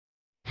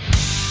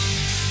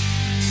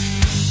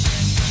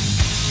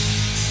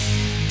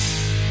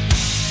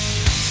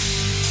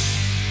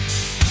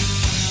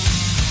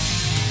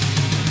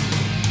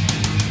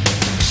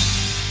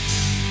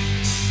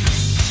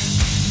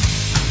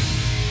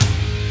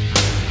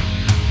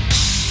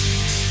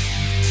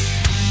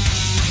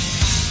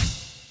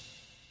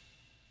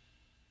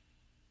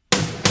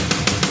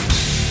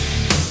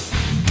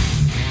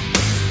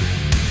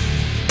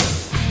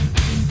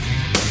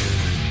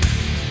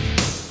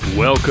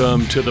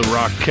welcome to the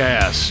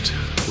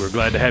Rockcast. We're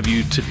glad to have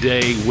you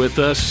today with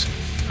us.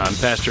 I'm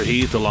Pastor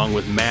Heath along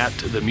with Matt,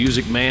 the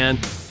Music Man,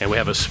 and we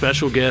have a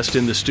special guest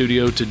in the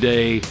studio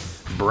today.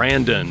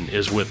 Brandon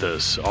is with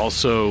us,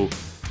 also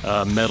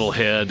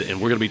metalhead,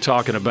 and we're going to be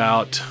talking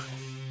about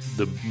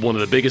one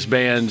of the biggest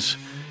bands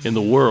in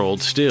the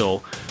world still,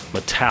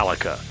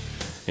 Metallica.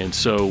 And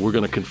so we're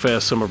going to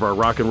confess some of our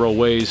rock and roll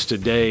ways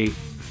today.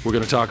 We're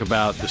going to talk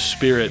about the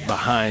spirit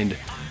behind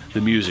the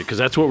music, because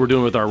that's what we're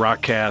doing with our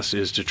Rockcast,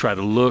 is to try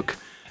to look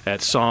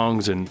at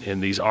songs and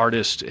these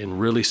artists and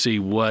really see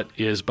what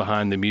is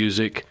behind the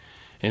music.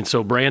 And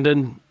so,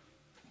 Brandon,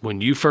 when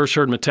you first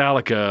heard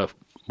Metallica,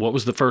 what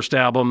was the first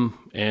album,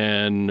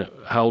 and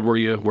how old were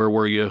you? Where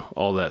were you?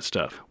 All that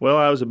stuff. Well,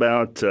 I was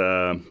about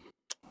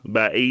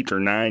 8 or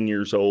 9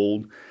 years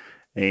old,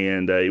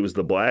 and it was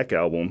the Black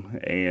Album.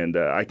 And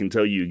I can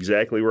tell you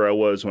exactly where I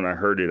was when I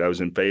heard it. I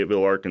was in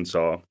Fayetteville,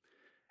 Arkansas.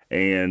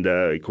 And,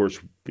 of course,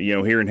 you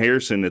know, here in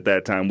Harrison at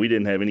that time, we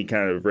didn't have any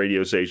kind of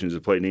radio stations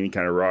that played any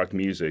kind of rock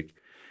music.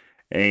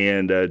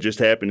 And just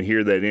happened to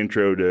hear that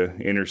intro to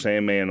Enter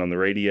Sandman on the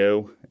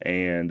radio,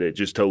 and it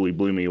just totally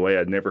blew me away.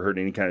 I'd never heard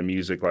any kind of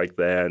music like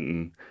that.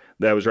 And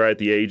that was right at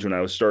the age when I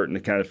was starting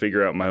to kind of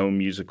figure out my own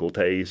musical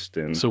taste.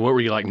 And so what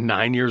were you, like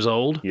 9 years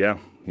old? Yeah.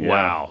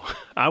 Wow.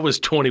 I was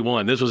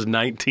 21. This was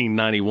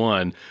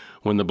 1991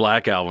 when the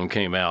Black Album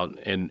came out.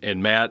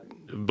 And Matt,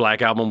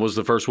 Black Album was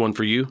the first one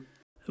for you?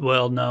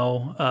 Well,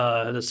 no,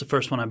 that's the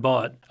first one I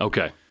bought.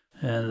 Okay.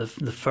 And the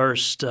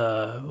first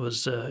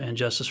was And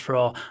Justice for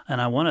All.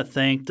 And I want to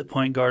think the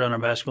point guard on our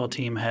basketball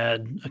team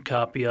had a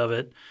copy of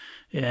it.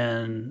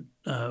 And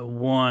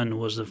One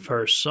was the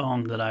first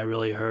song that I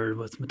really heard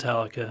with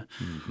Metallica.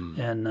 Mm-hmm.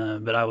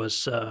 And but I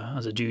was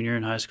a junior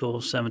in high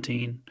school,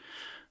 17.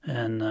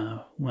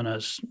 And when I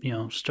was,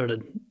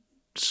 started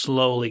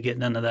slowly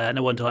getting into that, and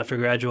it wasn't until after I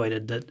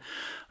graduated that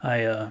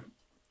I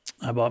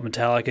bought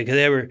Metallica,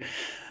 because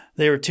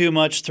they were too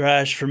much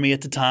thrash for me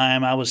at the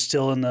time. I was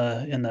still in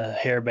the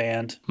hair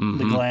band, mm-hmm.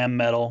 the glam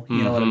metal,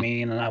 you know what I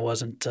mean? And I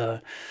wasn't,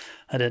 I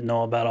didn't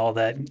know about all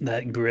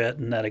that grit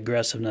and that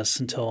aggressiveness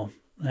until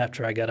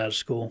after I got out of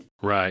school.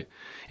 Right.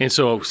 And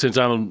so since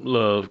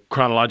I'm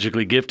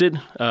chronologically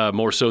gifted,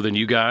 more so than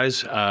you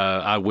guys,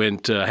 I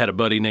had a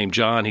buddy named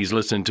John. He's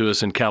listening to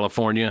us in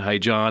California. Hey,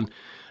 John.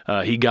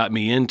 He got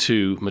me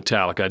into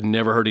Metallica. I'd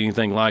never heard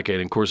anything like it.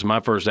 And, of course, my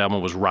first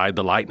album was Ride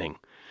the Lightning.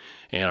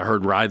 And I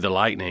heard Ride the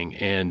Lightning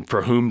and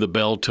For Whom the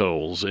Bell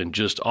Tolls, and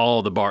just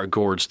all the bar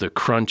chords, the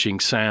crunching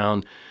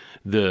sound,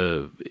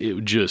 I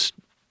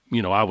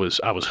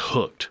was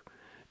hooked,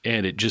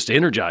 and it just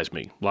energized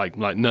me like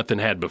nothing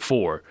had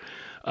before.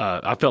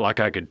 I felt like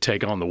I could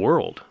take on the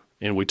world.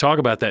 And we talk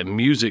about that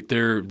music.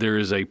 There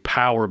is a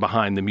power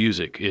behind the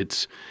music.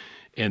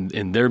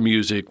 And their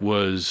music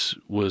was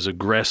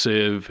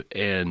aggressive,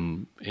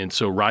 and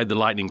so Ride the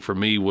Lightning for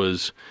me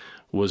was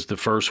the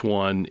first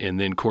one, and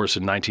then, of course,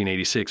 in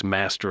 1986,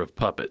 Master of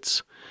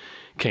Puppets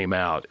came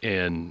out,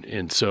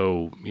 and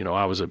so,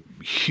 I was a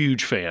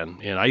huge fan,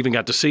 and I even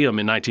got to see them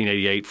in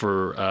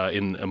 1988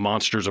 in a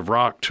Monsters of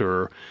Rock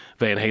tour,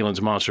 Van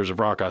Halen's Monsters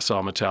of Rock. I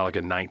saw Metallica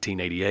in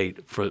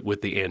 1988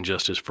 with the And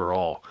Justice for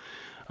All,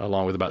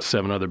 along with about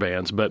 7 other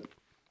bands. But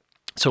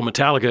so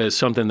Metallica is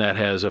something that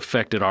has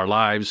affected our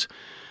lives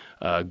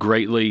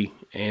greatly,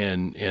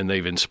 and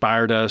they've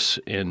inspired us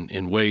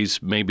in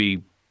ways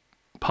maybe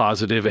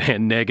positive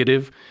and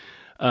negative.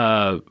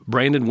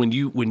 Brandon, when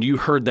you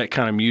heard that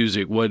kind of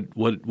music,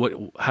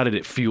 how did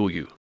it fuel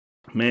you?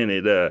 Man,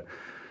 it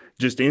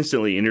just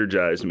instantly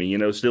energized me.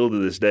 Still to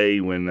this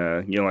day, when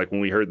like when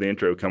we heard the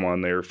intro come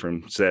on there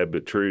from Sad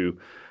But True,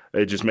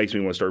 it just makes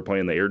me want to start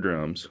playing the air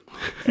drums.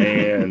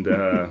 And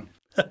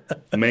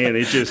man,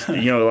 it just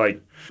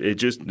it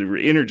just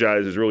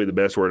energized is really the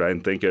best word I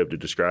can think of to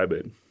describe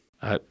it.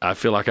 I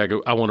feel like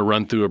I want to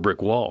run through a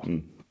brick wall.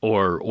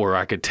 Or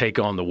I could take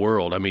on the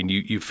world. I mean,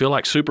 you feel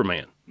like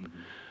Superman.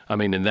 I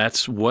mean, and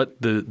that's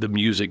what the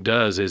music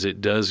does, is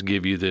it does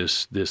give you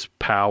this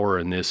power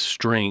and this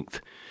strength.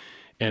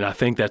 And I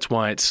think that's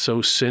why it's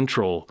so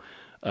central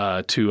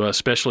to us,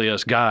 especially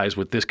us guys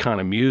with this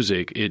kind of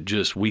music.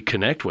 We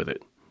connect with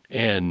it.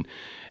 And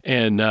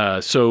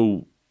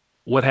so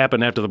what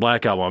happened after the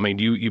Black Album? I mean,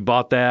 you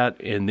bought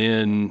that, and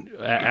then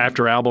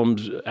after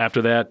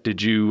that,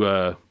 did you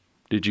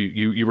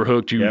were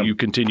hooked? You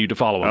continued to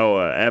follow it?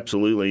 Oh,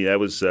 absolutely. That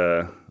was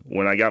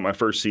when I got my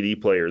first CD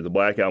player. The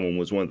Black Album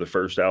was one of the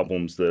first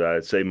albums that I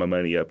saved my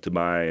money up to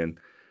buy, and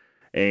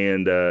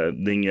then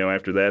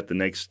after that, the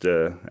next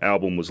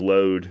album was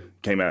Load,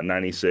 came out in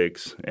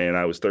 '96, and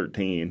I was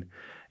 13.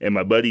 And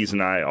my buddies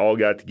and I all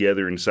got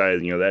together and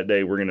decided, that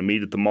day we're going to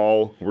meet at the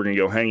mall. We're going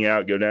to go hang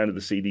out, go down to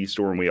the CD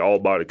store, and we all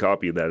bought a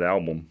copy of that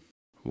album.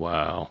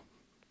 Wow.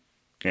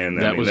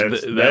 And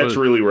that's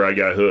really where I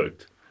got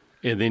hooked.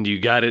 And then you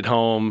got it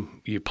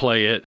home, you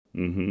play it,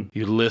 mm-hmm.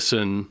 you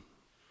listen,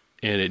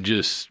 and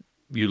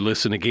you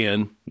listen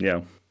again.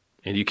 Yeah.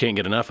 And you can't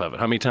get enough of it.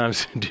 How many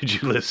times did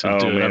you listen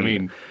to it? I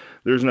mean,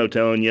 there's no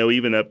telling.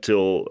 Even up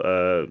till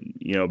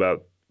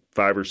about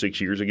 5 or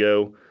 6 years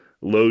ago,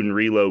 Load and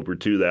Reload were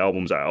two of the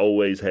albums I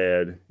always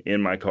had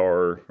in my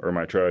car or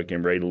my truck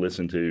and ready to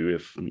listen to.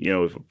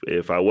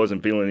 If I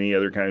wasn't feeling any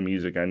other kind of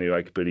music, I knew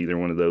I could put either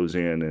one of those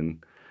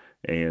in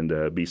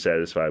and be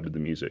satisfied with the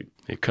music.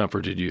 It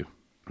comforted you.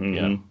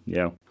 Mm-hmm.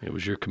 Yeah. It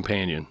was your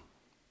companion.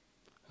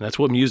 And that's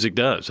what music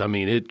does. I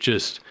mean, it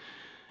just,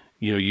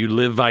 you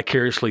live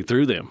vicariously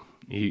through them.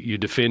 You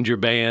defend your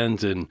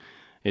bands, and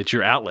it's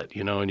your outlet,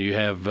 and you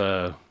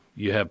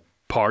have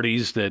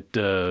parties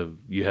that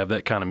you have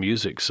that kind of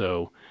music.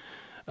 So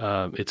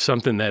it's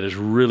something that is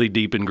really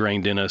deep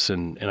ingrained in us,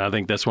 and I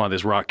think that's why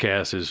this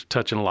Rockcast is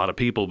touching a lot of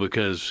people,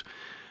 because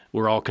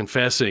we're all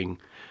confessing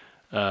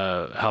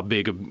how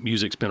big of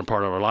music's been a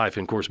part of our life.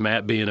 And, of course,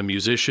 Matt being a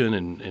musician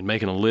and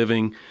making a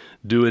living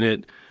doing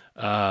it,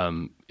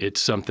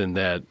 it's something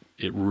that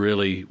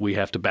we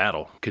have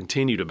to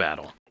continue to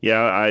battle.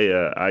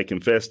 Yeah, I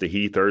confessed to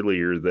Heath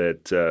earlier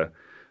that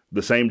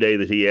the same day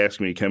that he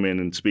asked me to come in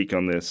and speak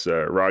on this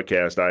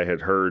Rockcast, I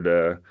had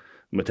heard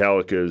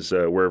Metallica's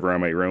Wherever I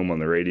May Roam on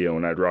the radio,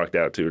 and I'd rocked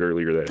out to it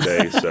earlier that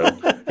day. So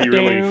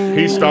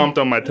he stomped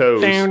on my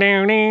toes.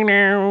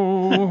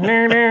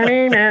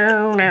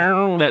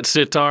 That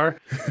sitar.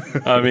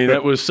 I mean,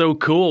 that was so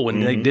cool when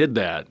they did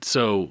that.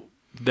 So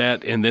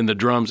that, and then the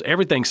drums,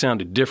 everything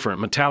sounded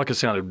different. Metallica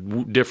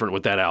sounded different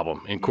with that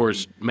album. And, of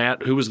course,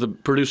 Matt, who was the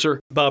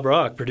producer? Bob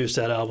Rock produced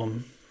that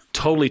album.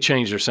 Totally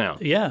changed their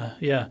sound.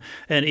 Yeah.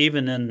 And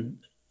even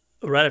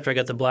right after I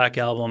got the Black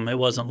Album, it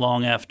wasn't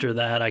long after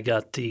that I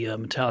got the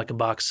Metallica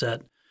box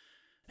set,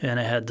 and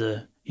it had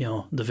the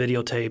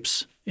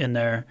videotapes in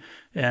there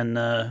and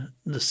the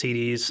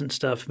CDs and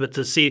stuff. But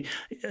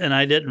and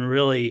I didn't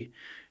really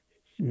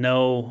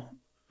know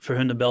For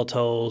Whom the Bell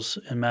Tolls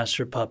and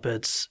Master of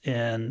Puppets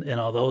and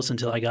all those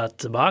until I got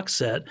the box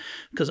set,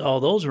 because all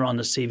those were on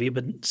the CD,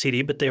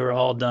 but they were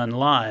all done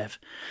live.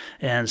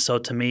 And so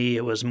to me,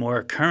 it was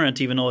more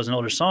current, even though it was an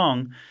older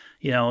song.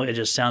 It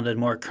just sounded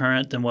more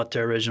current than what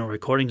their original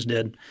recordings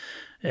did.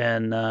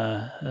 And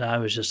I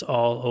was just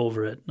all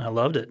over it. I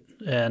loved it.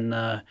 And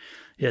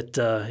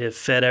it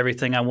fed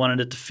everything I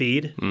wanted it to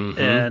feed. Mm-hmm.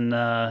 And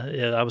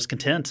I was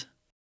content.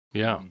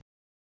 Yeah.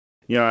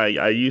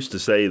 I used to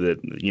say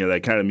that,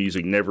 that kind of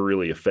music never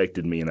really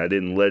affected me, and I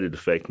didn't let it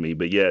affect me.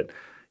 But yet,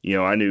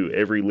 I knew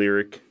every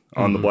lyric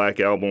on the Black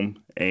Album.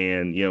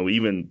 And,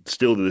 even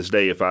still to this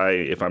day, if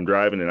I'm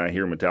driving and I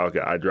hear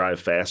Metallica, I drive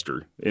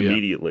faster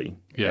immediately.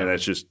 Yeah. And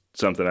that's just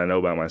something I know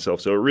about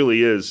myself. So it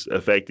really is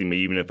affecting me,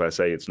 even if I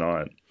say it's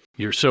not.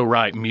 You're so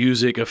right.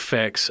 Music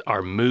affects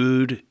our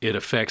mood. It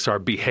affects our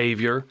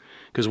behavior.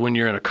 Because when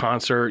you're in a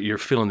concert, you're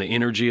feeling the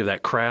energy of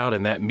that crowd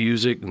and that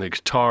music and the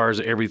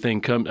guitars,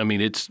 everything comes. I mean,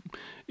 it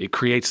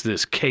creates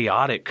this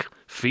chaotic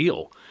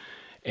feel,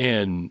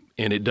 and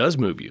it does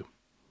move you.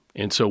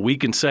 And so we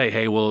can say,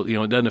 hey, well,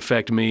 it doesn't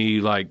affect me,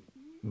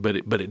 but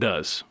it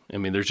does. I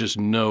mean, there's just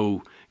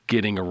no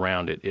getting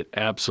around it. It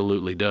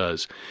absolutely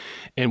does.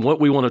 And what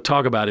we want to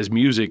talk about is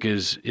music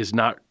is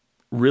not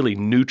really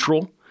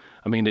neutral.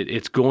 I mean,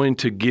 it's going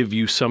to give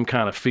you some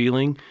kind of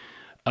feeling,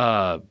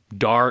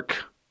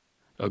 dark,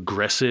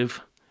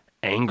 aggressive,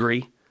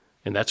 angry,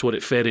 and that's what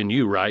it fed in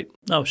you, right?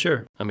 Oh,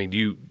 sure. I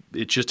mean,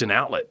 it's just an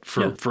outlet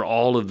for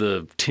all of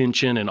the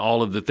tension and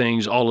all of the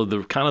things, all of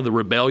the kind of the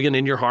rebellion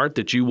in your heart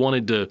that you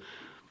wanted to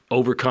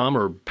overcome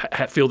or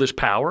feel this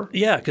power.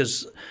 Yeah,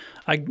 because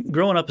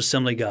growing up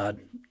Assembly God,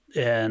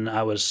 and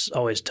I was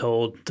always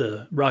told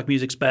the rock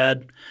music's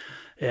bad,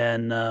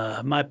 and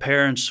my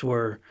parents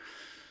were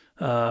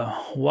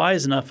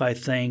wise enough, I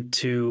think,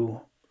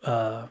 to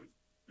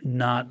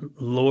not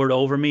lord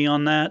over me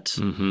on that,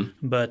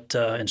 but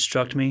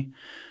instruct me.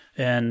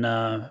 And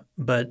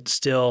but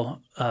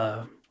still,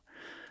 I'm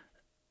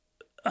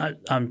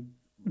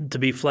to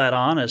be flat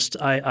honest,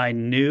 I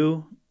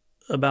knew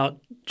about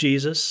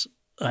Jesus.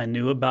 I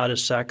knew about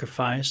his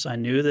sacrifice. I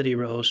knew that he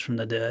rose from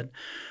the dead.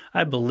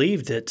 I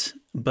believed it,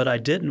 but I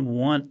didn't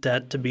want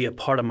that to be a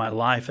part of my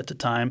life at the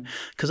time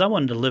because I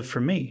wanted to live for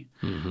me.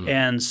 Mm-hmm.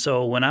 And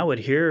so when I would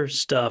hear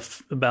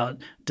stuff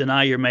about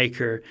deny your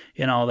maker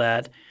and all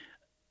that,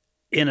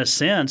 in a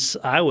sense,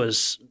 I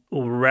was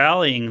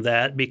rallying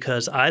that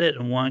because I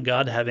didn't want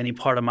God to have any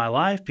part of my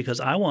life because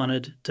I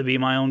wanted to be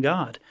my own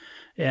God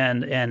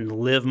and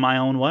live my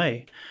own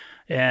way.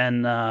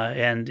 And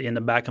in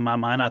the back of my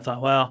mind, I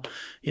thought, well,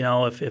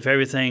 if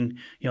everything,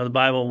 the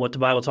Bible, what the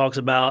Bible talks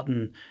about,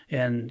 and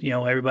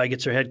everybody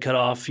gets their head cut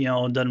off,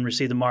 and doesn't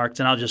receive the mark,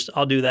 then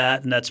I'll do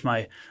that, and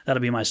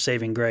that'll be my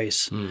saving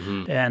grace.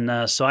 Mm-hmm.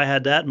 And so I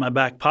had that in my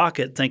back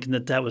pocket, thinking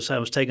that I was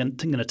going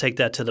to take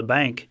that to the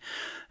bank.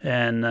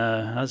 And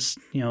I was,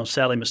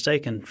 sadly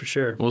mistaken for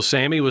sure. Well,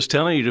 Sammy was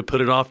telling you to put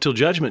it off till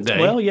Judgment Day.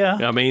 Well, yeah.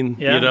 I mean,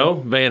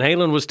 Van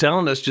Halen was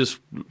telling us just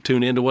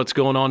tune into what's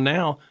going on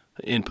now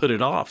and put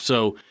it off.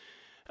 So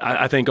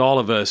I think all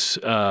of us,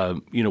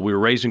 we were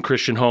raised in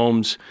Christian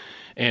homes,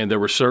 and there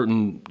were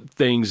certain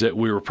things that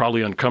we were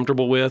probably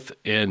uncomfortable with.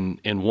 And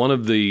one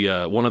of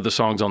the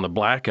songs on the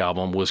Black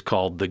Album was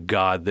called "The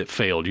God That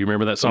Failed." Do you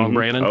remember that song, mm-hmm.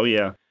 Brandon? Oh,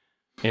 yeah.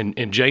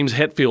 And James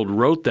Hetfield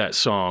wrote that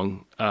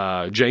song.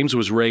 James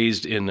was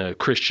raised in a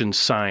Christian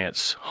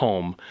Science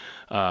home.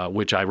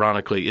 which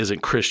ironically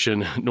isn't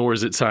Christian, nor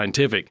is it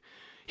scientific.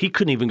 He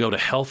couldn't even go to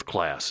health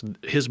class.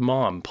 His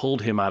mom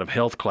pulled him out of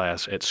health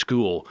class at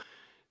school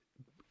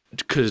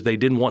because they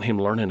didn't want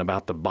him learning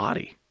about the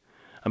body.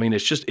 I mean,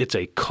 it's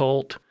a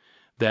cult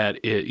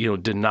that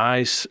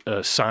denies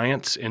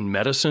science and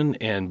medicine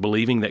and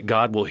believing that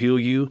God will heal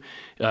you.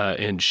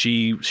 And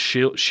she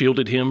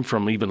shielded him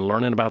from even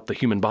learning about the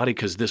human body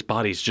because this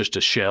body is just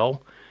a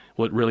shell.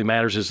 What really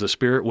matters is the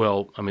spirit.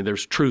 Well, I mean,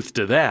 there's truth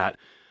to that.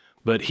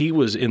 But he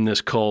was in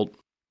this cult.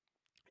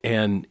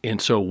 And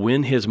so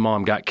when his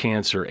mom got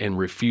cancer and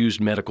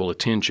refused medical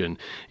attention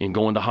and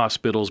going to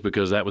hospitals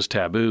because that was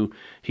taboo,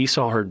 he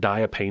saw her die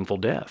a painful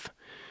death.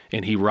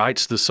 And he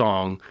writes the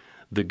song,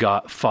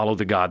 Follow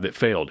the God That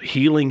Failed.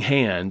 Healing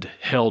hand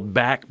held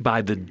back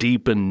by the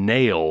deepened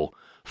nail,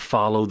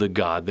 follow the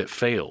God that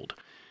failed.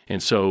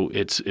 And so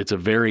it's a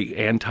very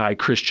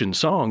anti-Christian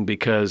song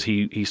because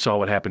he saw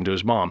what happened to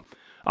his mom.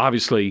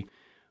 Obviously,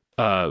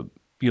 the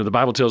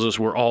Bible tells us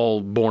we're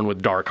all born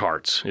with dark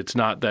hearts. It's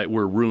not that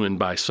we're ruined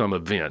by some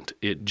event.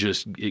 It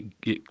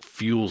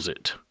fuels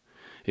it.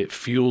 It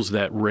fuels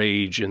that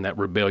rage and that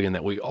rebellion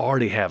that we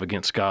already have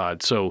against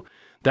God. So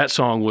that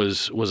song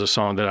was a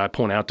song that I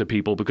point out to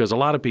people because a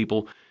lot of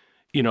people,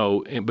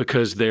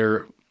 because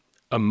they're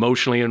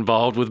emotionally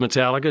involved with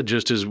Metallica,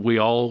 just as we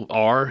all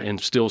are and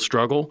still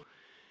struggle,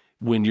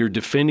 when you're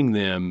defending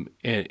them,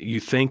 you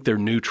think they're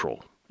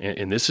neutral.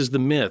 And this is the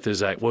myth, is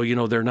that,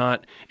 well, they're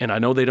not, and I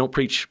know they don't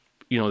preach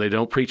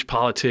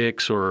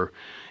politics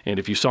and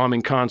if you saw them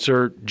in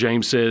concert,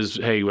 James says,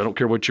 hey, I don't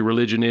care what your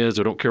religion is,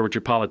 I don't care what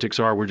your politics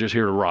are, we're just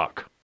here to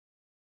rock.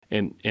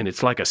 And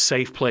it's like a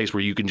safe place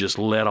where you can just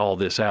let all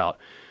this out.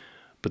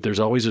 But there's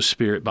always a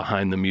spirit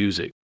behind the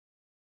music.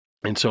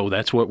 And so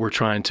that's what we're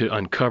trying to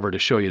uncover to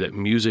show you that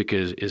music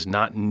is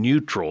not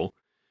neutral.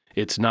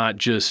 It's not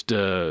just,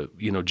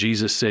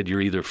 Jesus said you're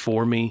either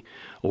for me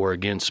or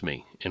against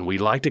me. And we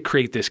like to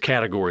create this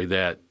category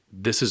that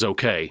this is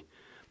okay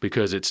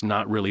because it's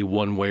not really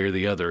one way or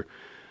the other,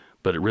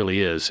 but it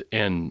really is.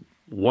 And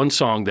one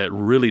song that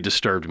really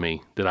disturbed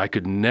me that I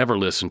could never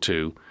listen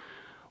to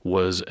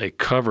was a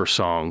cover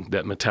song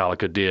that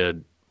Metallica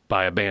did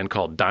by a band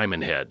called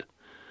Diamond Head.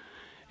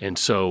 And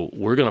so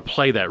we're going to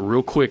play that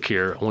real quick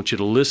here. I want you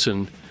to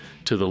listen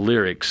to the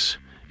lyrics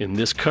in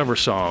this cover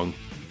song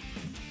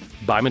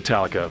by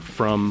Metallica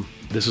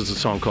this is a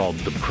song called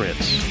The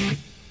Prince.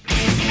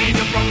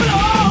 Angel from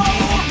below,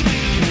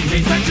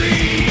 chase my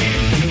dreams.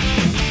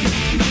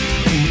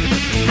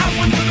 I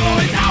want the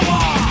glory tower,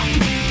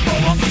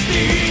 blow off the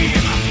steam.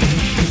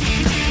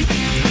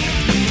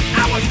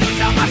 I want to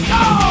sell my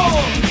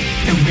soul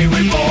to be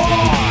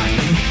reborn.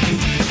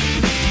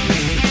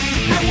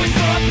 I wish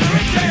for a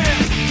purity,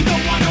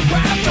 don't want to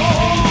grab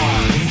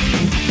doors.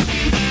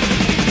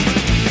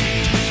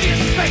 See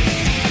his face,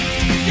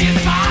 see his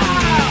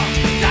smile,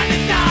 time to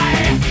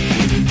die.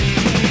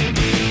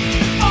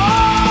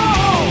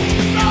 Oh,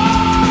 no,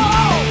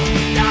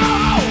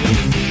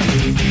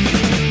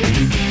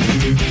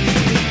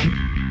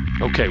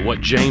 no. Okay,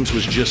 what James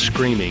was just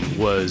screaming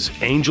was,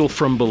 angel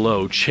from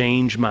below,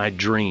 change my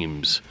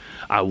dreams.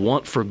 I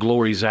want for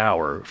glory's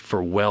hour,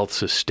 for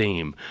wealth's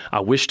esteem. I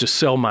wish to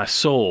sell my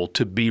soul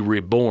to be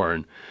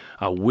reborn.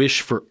 I wish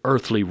for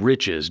earthly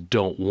riches,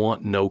 don't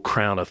want no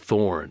crown of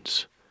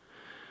thorns.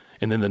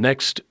 And then the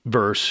next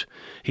verse,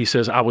 he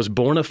says, I was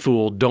born a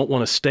fool, don't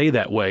want to stay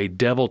that way.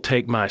 Devil,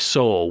 take my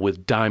soul,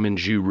 with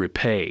diamonds you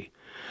repay.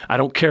 I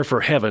don't care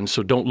for heaven,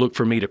 so don't look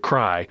for me to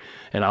cry,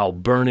 and I'll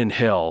burn in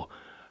hell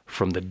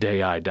from the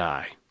day I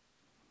die.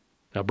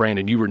 Now,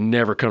 Brandon, you were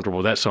never comfortable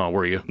with that song,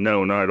 were you?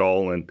 No, not at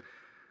all. And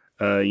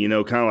kind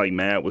of like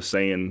Matt was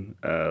saying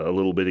a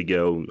little bit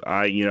ago,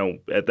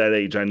 at that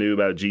age, I knew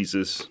about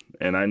Jesus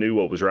and I knew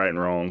what was right and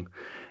wrong.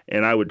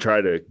 And I would try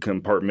to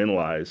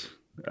compartmentalize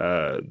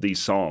these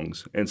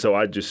songs. And so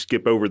I'd just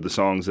skip over the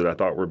songs that I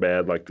thought were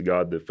bad, like The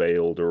God That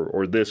Failed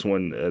or this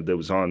one that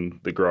was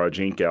on the Garage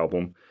Inc.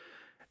 album.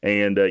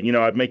 And,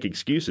 I'd make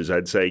excuses.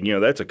 I'd say,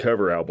 that's a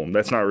cover album.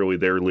 That's not really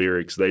their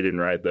lyrics. They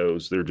didn't write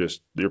those.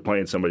 They're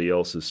playing somebody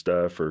else's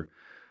stuff.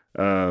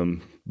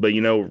 But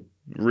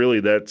really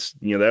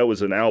that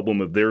was an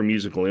album of their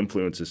musical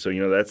influences. So,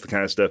 that's the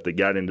kind of stuff that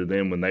got into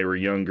them when they were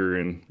younger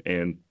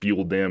and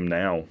fueled them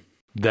now.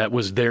 That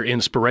was their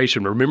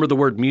inspiration. Remember the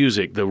word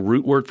music. The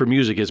root word for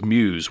music is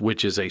muse,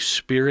 which is a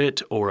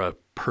spirit or a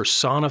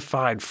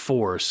personified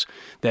force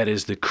that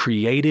is the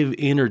creative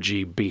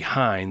energy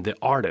behind the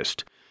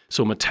artist.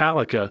 So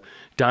Metallica,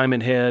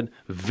 Diamond Head,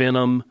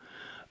 Venom,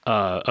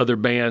 other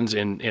bands,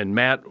 and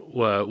Matt,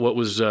 what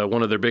was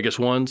one of their biggest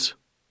ones?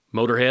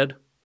 Motorhead?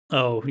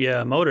 Oh,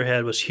 yeah,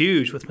 Motorhead was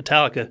huge with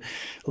Metallica.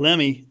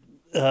 Lemmy,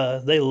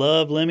 they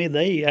loved Lemmy.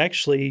 They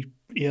actually,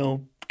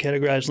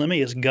 categorized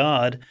Lemmy as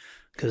God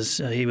because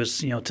he was,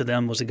 to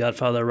them was the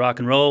godfather of rock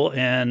and roll,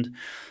 and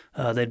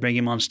they'd bring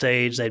him on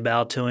stage, they'd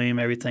bow to him,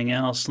 everything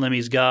else.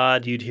 Lemmy's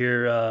God. You'd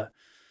hear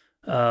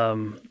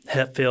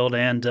Hetfield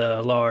and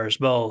Lars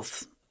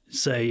both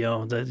say,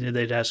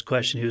 they'd ask the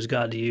question, who's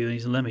God to you? And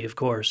he's Lemmy, of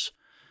course.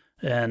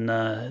 And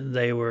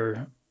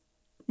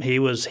he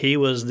was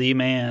the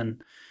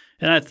man.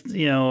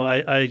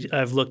 And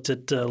I've looked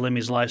at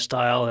Lemmy's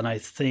lifestyle, and I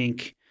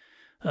think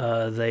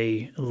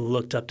they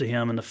looked up to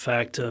him in the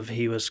fact of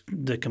he was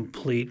the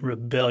complete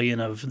rebellion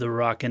of the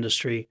rock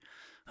industry.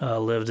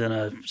 Lived in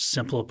a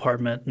simple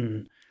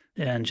apartment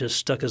and just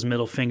stuck his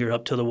middle finger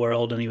up to the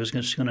world, and he was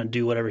just going to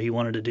do whatever he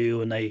wanted to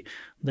do, and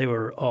they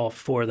were all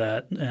for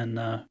that.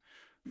 And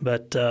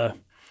but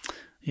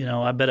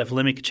I bet if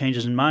Lemmy could change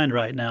his mind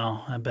right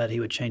now, I bet he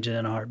would change it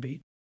in a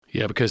heartbeat.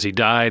 Yeah, because he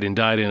died in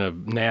a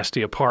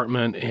nasty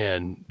apartment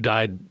and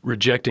died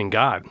rejecting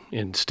God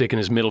and sticking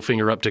his middle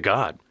finger up to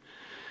God.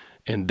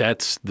 And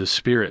that's the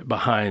spirit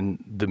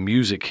behind the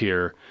music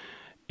here.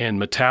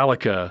 And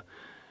Metallica,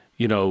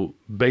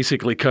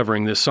 basically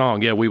covering this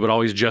song. Yeah, we would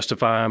always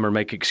justify them or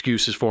make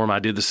excuses for them. I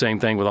did the same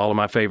thing with all of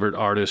my favorite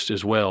artists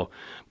as well.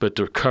 But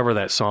to cover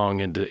that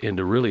song and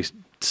to really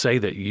say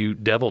that you,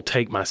 devil,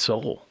 take my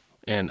soul,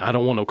 and I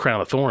don't want no crown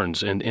of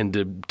thorns, and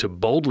to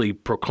boldly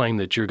proclaim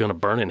that you're going to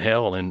burn in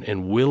hell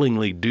and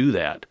willingly do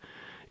that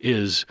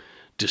is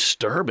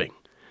disturbing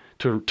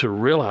to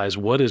realize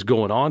what is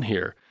going on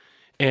here.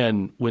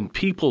 And when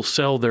people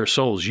sell their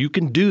souls, you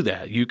can do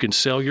that. You can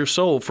sell your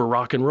soul for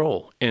rock and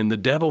roll, and the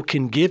devil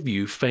can give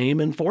you fame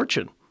and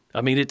fortune. I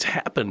mean, it's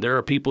happened. There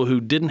are people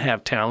who didn't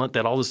have talent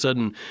that all of a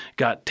sudden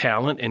got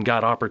talent and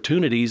got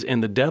opportunities,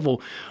 and the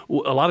devil,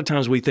 a lot of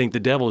times we think the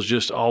devil is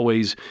just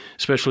always,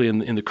 especially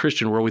in the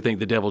Christian world, we think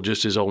the devil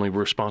just is only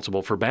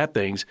responsible for bad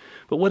things.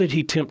 But what did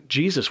he tempt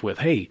Jesus with?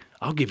 Hey,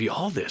 I'll give you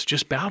all this.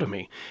 Just bow to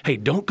me. Hey,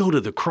 don't go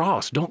to the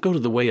cross. Don't go to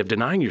the way of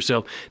denying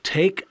yourself.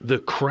 Take the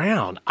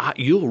crown.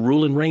 You'll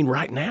rule and reign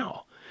right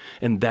now.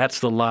 And that's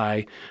the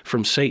lie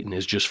from Satan,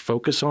 is just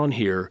focus on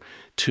here,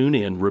 tune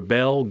in,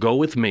 rebel, go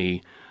with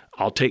me.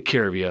 I'll take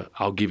care of you.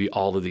 I'll give you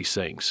all of these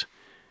things.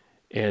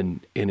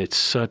 And it's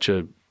such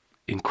an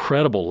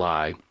incredible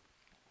lie.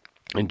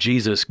 And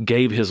Jesus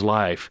gave his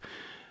life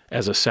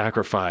as a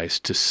sacrifice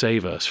to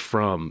save us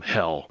from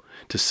hell,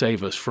 to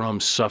save us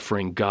from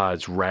suffering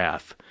God's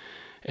wrath.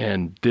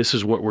 And this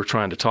is what we're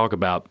trying to talk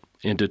about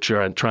and to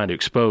trying to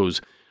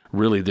expose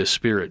really this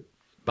spirit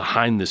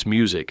behind this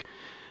music.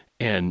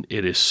 And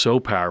it is so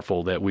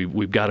powerful that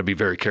we've got to be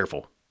very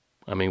careful.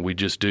 I mean, we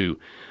just do.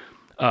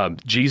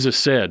 Jesus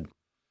said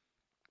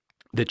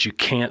that you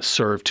can't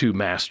serve two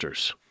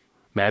masters,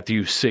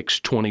 Matthew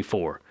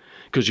 6:24,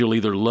 because you'll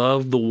either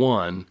love the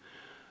one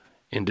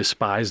and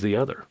despise the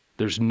other.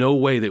 There's no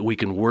way that we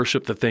can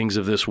worship the things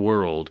of this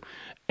world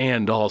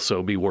and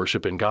also be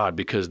worshiping God,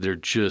 because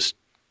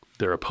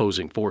they're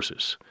opposing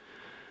forces.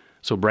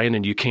 So,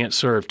 Brandon, you can't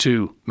serve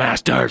two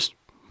masters.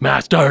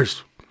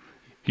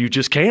 You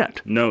just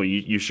can't. No,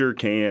 you sure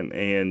can.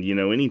 And,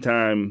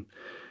 anytime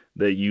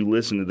that you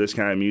listen to this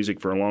kind of music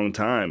for a long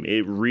time,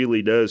 it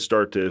really does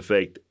start to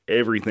affect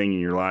everything in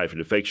your life. It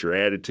affects your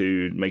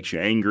attitude, makes you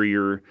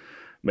angrier,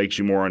 makes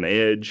you more on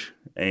edge.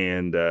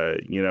 And,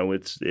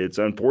 it's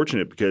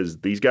unfortunate because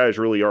these guys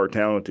really are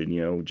talented.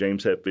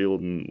 James Hetfield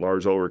and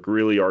Lars Ulrich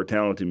really are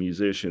talented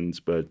musicians,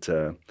 but,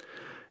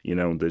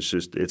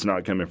 it's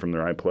not coming from the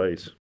right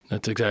place.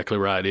 That's exactly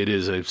right. It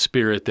is a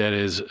spirit that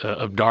is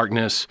of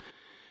darkness,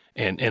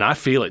 and I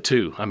feel it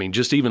too. I mean,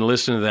 just even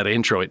listening to that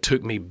intro, it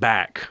took me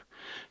back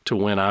to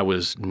when I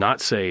was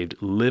not saved,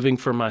 living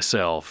for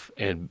myself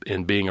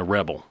and being a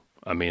rebel.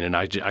 I mean, and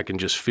I can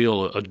just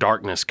feel a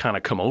darkness kind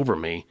of come over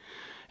me.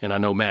 And I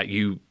know, Matt,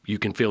 you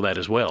can feel that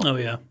as well. Oh,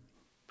 yeah.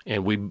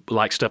 And we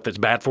like stuff that's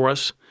bad for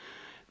us.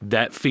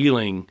 That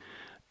feeling,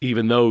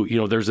 even though,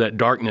 there's that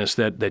darkness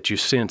that you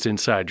sense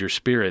inside your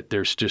spirit,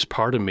 there's just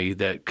part of me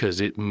that,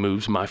 because it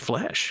moves my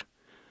flesh.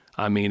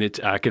 I mean,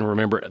 I can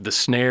remember the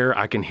snare.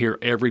 I can hear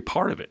every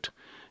part of it.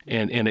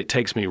 And it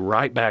takes me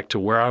right back to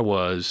where I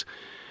was.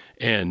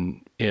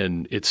 And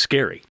it's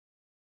scary.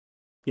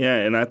 Yeah,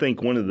 and I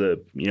think one of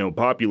the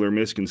popular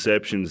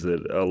misconceptions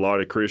that a lot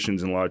of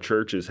Christians and a lot of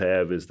churches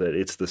have is that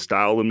it's the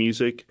style of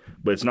music,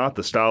 but it's not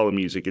the style of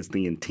music, it's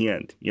the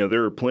intent.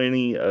 There are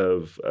plenty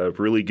of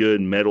really good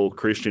metal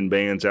Christian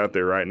bands out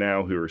there right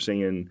now who are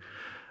singing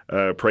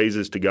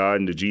praises to God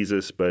and to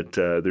Jesus, but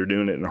they're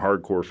doing it in a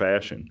hardcore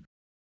fashion.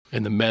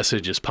 And the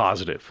message is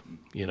positive.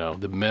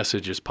 The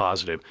message is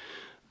positive.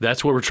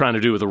 That's what we're trying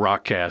to do with the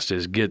Rockcast,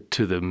 is get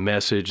to the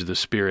message, the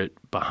spirit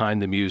behind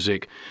the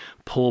music,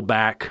 pull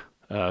back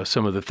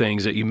some of the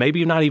things that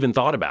you've not even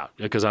thought about.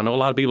 Because I know a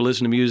lot of people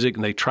listen to music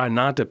and they try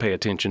not to pay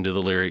attention to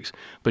the lyrics,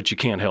 but you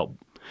can't help.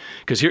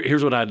 Because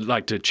here's what I'd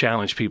like to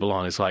challenge people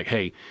on. It's like,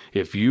 hey,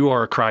 if you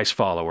are a Christ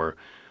follower,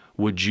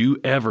 would you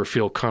ever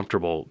feel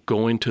comfortable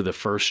going to the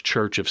First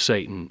Church of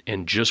Satan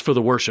and just for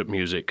the worship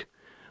music?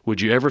 Would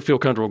you ever feel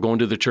comfortable going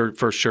to the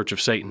First Church of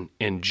Satan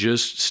and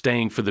just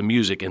staying for the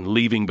music and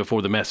leaving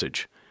before the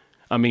message?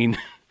 I mean,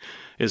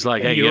 it's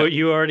like, hey,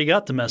 you already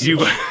got the message.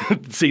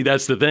 See,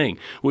 that's the thing.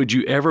 Would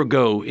you ever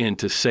go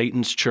into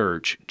Satan's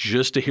church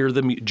just to hear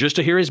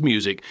his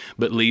music,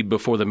 but leave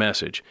before the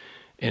message?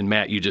 And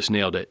Matt, you just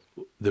nailed it.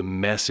 The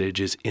message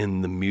is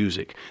in the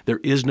music. There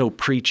is no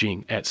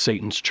preaching at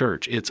Satan's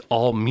church. It's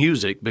all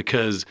music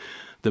because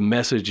the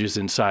message is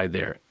inside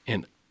there.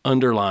 And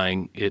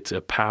underlying, it's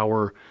a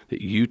power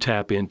that you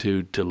tap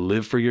into to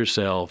live for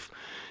yourself,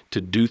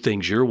 to do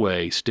things your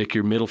way, stick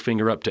your middle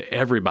finger up to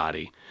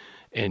everybody,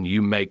 and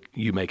you make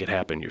it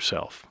happen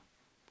yourself.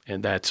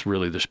 And that's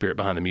really the spirit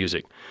behind the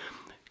music.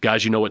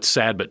 Guys, you know what's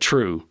sad but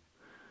true?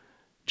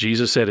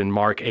 Jesus said in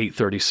Mark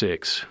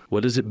 8:36,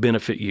 what does it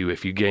benefit you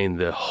if you gain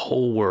the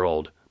whole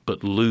world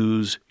but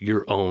lose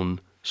your own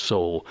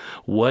soul?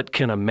 What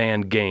can a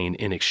man gain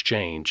in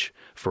exchange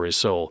for his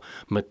soul?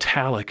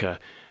 Metallica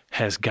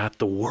has got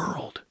the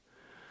world.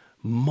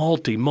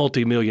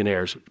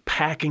 Multi-millionaires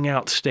packing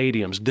out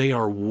stadiums. They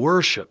are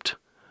worshiped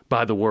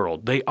by the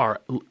world. They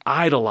are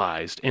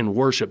idolized and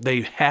worshiped.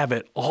 They have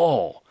it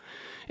all.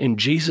 And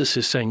Jesus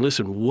is saying,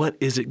 listen, what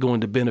is it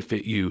going to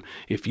benefit you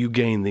if you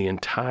gain the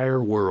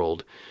entire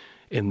world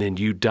and then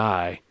you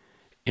die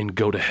and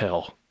go to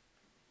hell?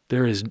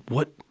 That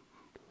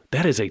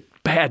is a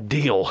bad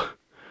deal.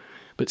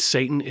 But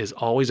Satan is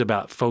always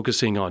about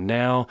focusing on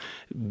now.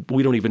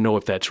 We don't even know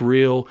if that's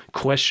real,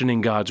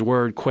 questioning God's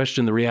word,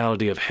 question the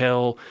reality of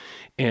hell,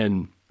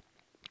 and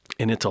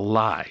it's a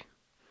lie.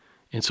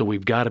 And so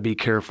we've got to be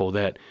careful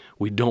that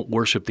we don't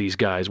worship these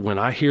guys. When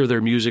I hear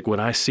their music, when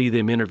I see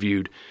them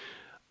interviewed,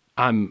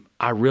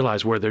 I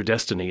realize where their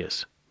destiny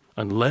is.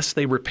 Unless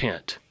they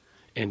repent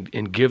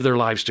and give their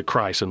lives to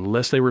Christ,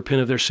 unless they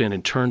repent of their sin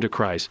and turn to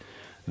Christ,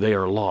 they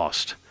are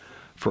lost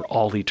for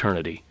all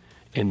eternity,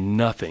 and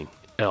nothing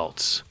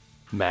else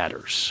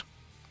matters.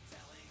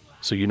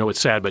 So you know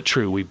it's sad but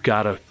true. We've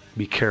got to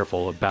be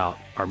careful about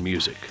our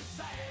music.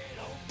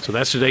 So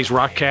that's today's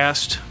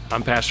Rockcast.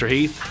 I'm Pastor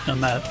Heath. I'm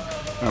Matt.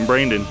 I'm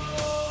Brandon.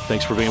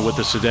 Thanks for being with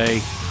us today.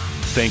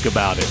 Think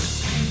about it.